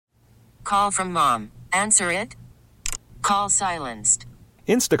Call from mom. Answer it. Call silenced.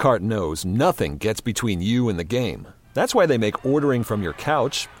 Instacart knows nothing gets between you and the game. That's why they make ordering from your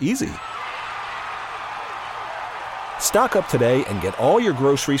couch easy. Stock up today and get all your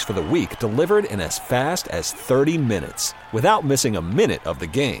groceries for the week delivered in as fast as 30 minutes without missing a minute of the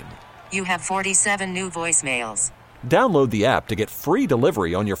game. You have 47 new voicemails. Download the app to get free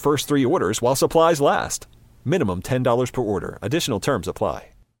delivery on your first 3 orders while supplies last. Minimum $10 per order. Additional terms apply.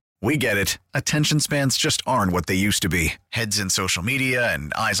 We get it. Attention spans just aren't what they used to be. Heads in social media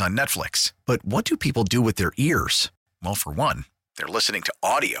and eyes on Netflix. But what do people do with their ears? Well, for one, they're listening to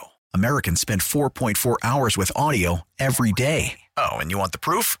audio. Americans spend 4.4 hours with audio every day. Oh, and you want the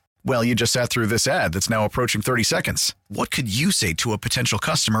proof? Well, you just sat through this ad that's now approaching 30 seconds. What could you say to a potential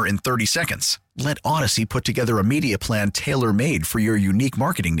customer in 30 seconds? Let Odyssey put together a media plan tailor-made for your unique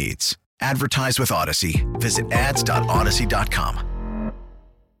marketing needs. Advertise with Odyssey. Visit ads.odyssey.com.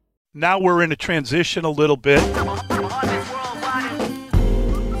 Now we're in a transition a little bit.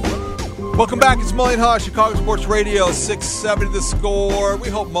 Welcome back. It's Mully and Haugh, Chicago Sports Radio, 670 The Score. We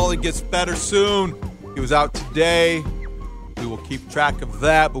hope Mully gets better soon. He was out today. We will keep track of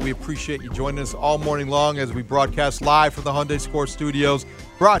that, but we appreciate you joining us all morning long as we broadcast live from the Hyundai Score Studios,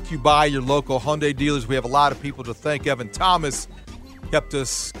 brought to you by your local Hyundai dealers. We have a lot of people to thank. Evan Thomas kept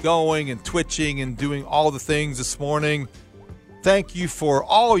us going and twitching and doing all the things this morning. Thank you for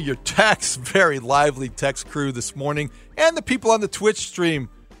all your texts, very lively text crew this morning, and the people on the Twitch stream,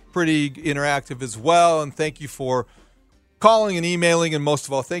 pretty interactive as well. And thank you for calling and emailing, and most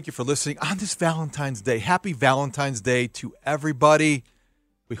of all, thank you for listening on this Valentine's Day. Happy Valentine's Day to everybody.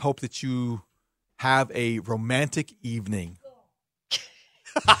 We hope that you have a romantic evening.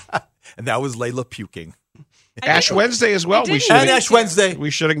 And that was Leila puking. Ash Wednesday as well. Ash Wednesday.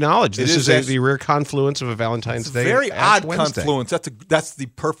 We should acknowledge this is the rare confluence of a Valentine's Day. Very odd Wednesday. confluence. That's the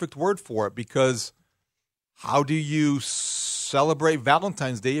perfect word for it, because how do you celebrate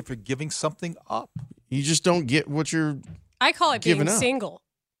Valentine's Day if you're giving something up? You just don't get what you're. I call it being single.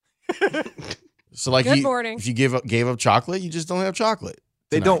 So, like, Good morning. If you gave up chocolate, you just don't have chocolate.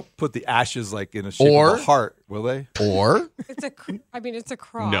 They don't put the ashes like in a shape of a heart, will they? Or it's a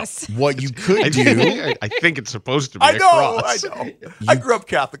cross. No. What you could do, I think it's supposed to be a cross. I know. I grew up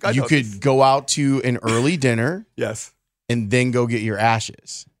Catholic. You could go out to an early dinner, yes, and then go get your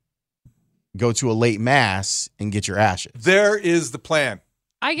ashes. Go to a late mass and get your ashes. There is the plan.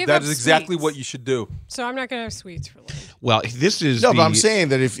 That is exactly what you should do. So I'm not going to have sweets for lunch. Well, this is but I'm saying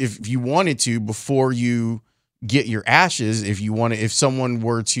that if you wanted to, before you get your ashes, if someone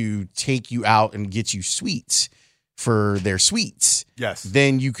were to take you out and get you sweets for their sweets, yes,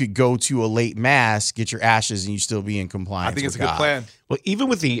 then you could go to a late mass, get your ashes, and you still be in compliance. I think it's with a good God. plan. Well, even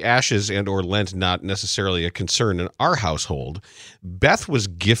with the ashes and or Lent not necessarily a concern in our household, Beth was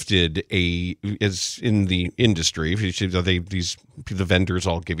gifted as in the industry. The vendors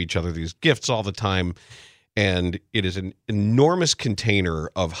all give each other these gifts all the time. And it is an enormous container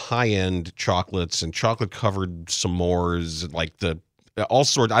of high-end chocolates and chocolate-covered s'mores, like all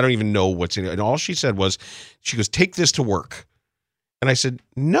sorts. I don't even know what's in it. And all she said was, she goes, "Take this to work." And I said,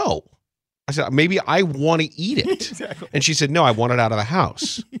 "No." I said, "Maybe I want to eat it." Exactly. And she said, "No, I want it out of the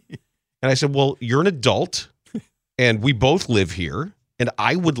house." And I said, "Well, you're an adult, and we both live here. And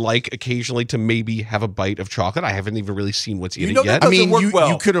I would like occasionally to maybe have a bite of chocolate. I haven't even really seen what's in it yet." I mean,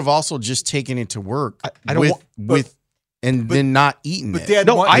 you could have also just taken it to work then not eaten it. Dad,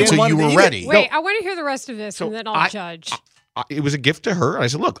 until you were ready. Wait, I want to hear the rest of this, and then I'll judge. It was a gift to her. And I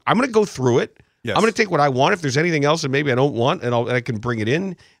said, "Look, I'm going to go through it. Yes. I'm going to take what I want. If there's anything else that maybe I don't want, and I can bring it in."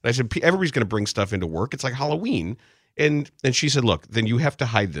 And I said, "Everybody's going to bring stuff into work. It's like Halloween." And she said, "Look, then you have to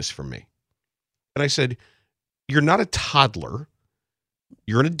hide this from me." And I said, "You're not a toddler.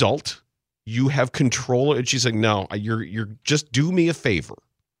 You're an adult. You have control." And she's like, "No, you're just do me a favor."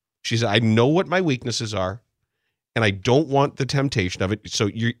 She said, "I know what my weaknesses are, and I don't want the temptation of it. So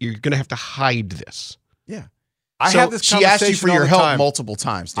you're going to have to hide this." Yeah. I have this she asked you for your help multiple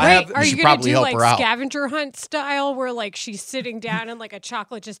times. Wait, are you going to do like scavenger hunt style, where like she's sitting down and like a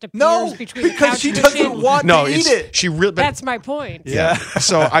chocolate just appears between the couch she doesn't want to eat it. She really. That's my point. Yeah.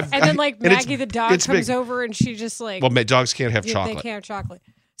 So and then like Maggie the dog comes over and she just like. Well, dogs can't have chocolate. They can't have chocolate.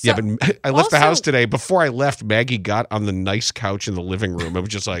 So, yeah, but I left the house today. Before I left, Maggie got on the nice couch in the living room. It was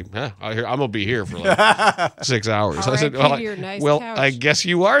just like, I'm going to be here for like 6 hours. I said, well, I guess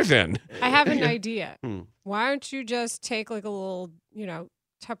you are then. I have an idea. Why don't you just take like a little,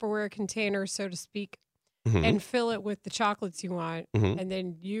 Tupperware container, so to speak, and fill it with the chocolates you want, and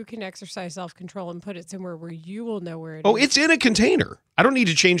then you can exercise self-control and put it somewhere where you will know where it is. Oh, it's in a container. I don't need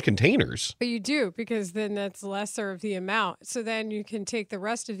to change containers. But you do, because then that's lesser of the amount. So then you can take the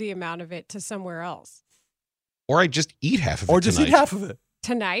rest of the amount of it to somewhere else. Or I just eat half of it Or just tonight. eat half of it.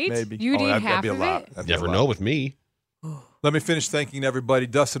 Tonight? Maybe. You'd eat that'd half be a of lot. it? That'd be a Never lot. know with me. Let me finish thanking everybody.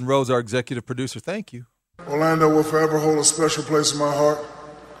 Dustin Rose, our executive producer. Thank you. Orlando will forever hold a special place in my heart.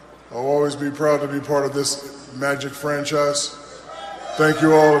 I'll always be proud to be part of this Magic franchise. Thank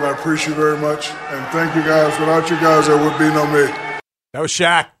you all, and I appreciate you very much. And thank you guys. Without you guys, there would be no me. That was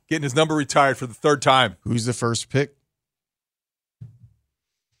Shaq getting his number retired for the third time. Who's the first pick?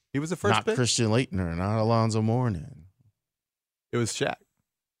 He was the first Not pick? Christian Laettner, not Alonzo Mourning. It was Shaq.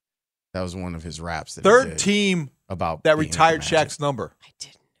 That was one of his raps. That Third he did team about that being at the retired Magic. Shaq's number. I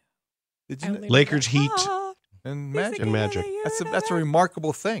didn't know. Did I you? only Lakers, know Heat, that. And Magic. and Magic. That's a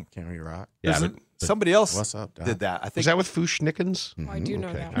remarkable thing. Can we rock? Yeah, There's but- somebody else What's up, Doc? did that. I think Was that with Foosh Nickens? Oh, I do know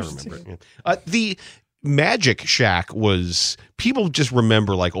Okay, that. I one, remember too. it. Yeah. The Magic Shaq was, people just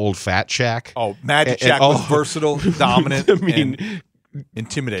remember like old fat Shaq. Oh, Magic And- Shaq was versatile, dominant, I mean, and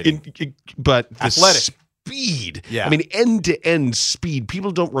intimidating. but the Athletic. speed. Yeah. I mean, end-to-end speed.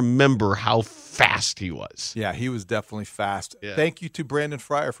 People don't remember how fast he was. Yeah, he was definitely fast. Yeah. Thank you to Brandon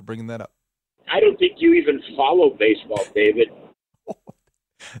Fryer for bringing that up. I don't think you even follow baseball, David.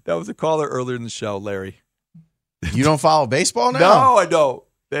 That was a caller earlier in the show, Larry. You don't follow baseball now? No, I don't.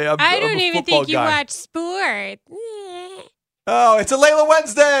 I'm I a don't even football think you guy. watch sport. Oh, it's a Leila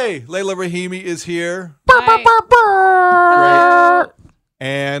Wednesday. Leila Rahimi is here. Hi.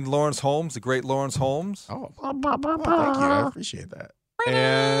 And Laurence Holmes, the great Laurence Holmes. Oh, thank you. I appreciate that.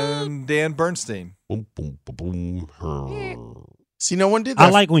 And Dan Bernstein. Boom, boom, boom, boom. See, no one did that. I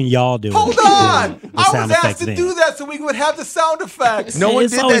like when y'all do Hold it. on. The I sound was asked effects to then. do that so we would have the sound effects. No one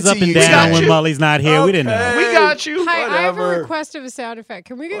It's did always that up to and you. down when you. Mully's not here. We didn't know. Okay. We got you. Hi, I have a Whatever. request of a sound effect.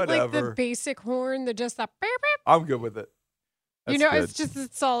 Can we get like the Whatever. basic horn, the just that beep, beep? I'm good with it. You That's know, good. it's just as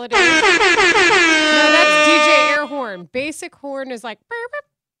solid. No, that's DJ air horn. Basic horn is like beep, beep.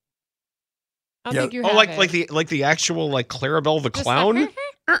 I don't Yeah. think you Oh, have like the actual like Clarabelle the Just clown.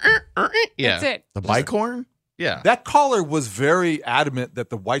 like, Yeah, That's it. The bike horn? yeah. That caller was very adamant that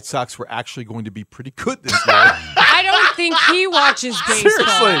the White Sox were actually going to be pretty good this year. I don't think he watches baseball.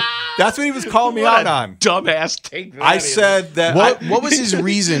 Seriously. That's what he was calling me What out a on. dumbass take. That I is. said that. What was his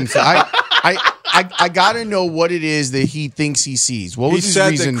reason for I gotta know what it is that he thinks he sees. What he was his said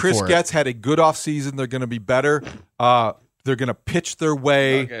reason that Chris for Getz had a good offseason. They're going to be better. They're going to pitch their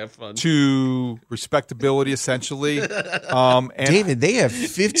way Okay, have fun. to respectability, essentially. And David, they have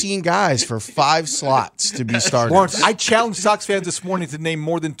 15 guys for 5 slots to be started. Lawrence, I challenged Sox fans this morning to name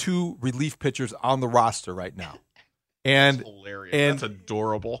more than 2 relief pitchers on the roster right now. And Hilarious. and That's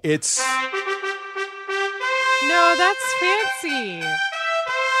adorable. it's No, that's fancy.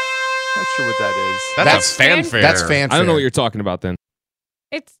 not sure what that is. That's fanfare. That's fanfare. I don't know what you're talking about then.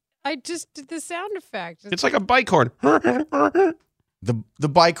 I just did the sound effect. It's like a bike horn. The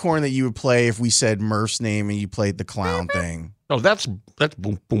bike horn that you would play if we said Murph's name and you played the clown thing. Oh, that's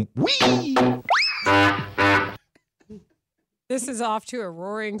boom boom wee. This is off to a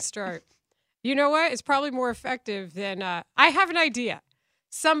roaring start. You know what? It's probably more effective than I have an idea.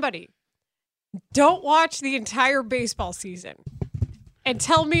 Somebody, don't watch the entire baseball season and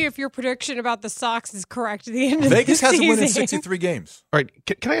tell me if your prediction about the Sox is correct at the end of Vegas the has a season. win in 63 games. All right,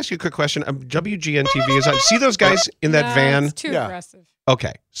 can I ask you a quick question? WGN TV is on. See those guys in that No, van? It's too Yeah. aggressive.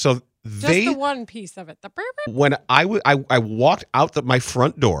 Okay, so Just they the one piece of it. The beep, beep. when I walked out my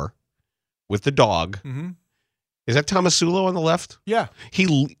front door with the dog. Mm-hmm. Is that Tomasulo on the left? Yeah. He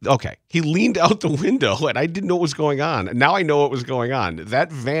leaned out the window and I didn't know what was going on. And now I know what was going on.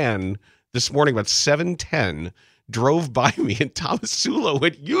 That van this morning about 7:10 drove by me and Tomasulo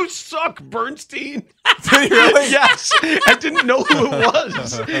went, "You suck, Bernstein." Did he really? Yes. I didn't know who it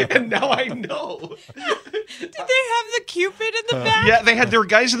was. And now I know. Did they have the Cupid in the back? Yeah, there were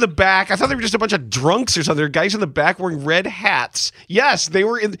guys in the back. I thought they were just a bunch of drunks or something. There were guys in the back wearing red hats. Yes, they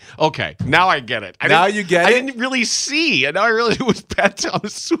were in. Okay, now I get it. Now you get I it? didn't really see. And now I realized it was Pat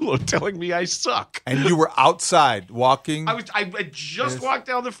Tomasulo telling me I suck. And you were outside walking. I just walked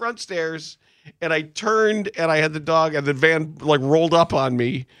down the front stairs and I turned and I had the dog and the van like rolled up on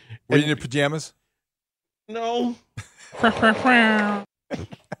me. Were you in your pajamas? No.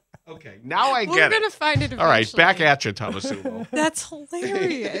 Okay, now I We're get gonna it. find it eventually. All right, back at you, Tomasulo. That's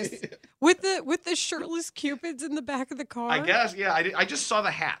hilarious. With the shirtless Cupids in the back of the car. I guess, yeah. I just saw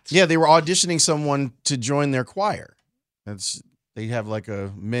the hats. Yeah, they were auditioning someone to join their choir. They have like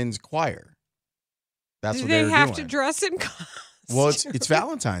a men's choir. That's Do what they were have doing. to dress in Well, it's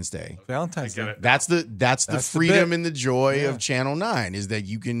Valentine's Day. Valentine's Day. That's the freedom and the joy Yeah. of Channel 9 is that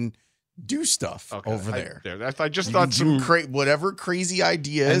you can do stuff over there. I just You thought can some. do whatever crazy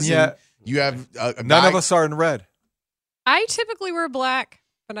ideas. And yet, you have a none guy- of us are in red. I typically wear black,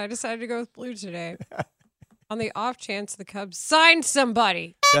 but I decided to go with blue today. On the off chance the Cubs sign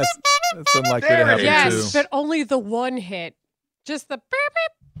somebody. That's unlikely to happen Yes, too. but only the one hit. Just the beep,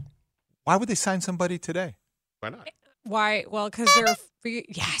 beep. Why would they sign somebody today? Why not? Why? Well, because there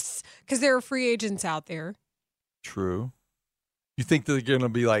are free agents out there. True. You think they're going to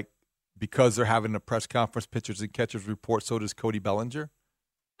be like, because they're having a press conference, pitchers and catchers report, so does Cody Bellinger?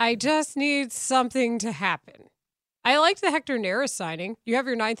 I just need something to happen. I liked the Hector Neris signing. You have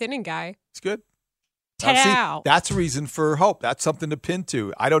your 9th inning guy. It's good. Ta-da. That's a reason for hope. That's something to pin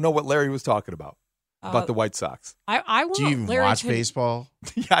to. I don't know what Larry was talking about the White Sox. I want Do you even Larry watch to- baseball?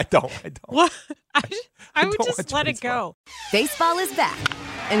 Yeah, I don't. What? I would don't just watch let it baseball. go. Baseball is back,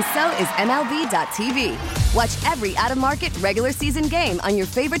 and so is MLB.tv. Watch every out-of-market regular season game on your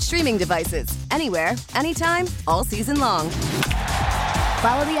favorite streaming devices, anywhere, anytime, all season long.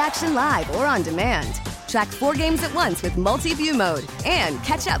 Follow the action live or on demand. Track 4 games at once with multi-view mode and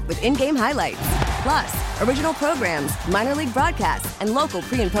catch up with in-game highlights. Plus, original programs, minor league broadcasts, and local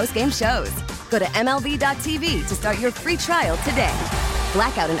pre- and post-game shows. Go to MLB.tv to start your free trial today.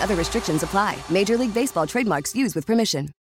 Blackout and other restrictions apply. Major League Baseball trademarks used with permission.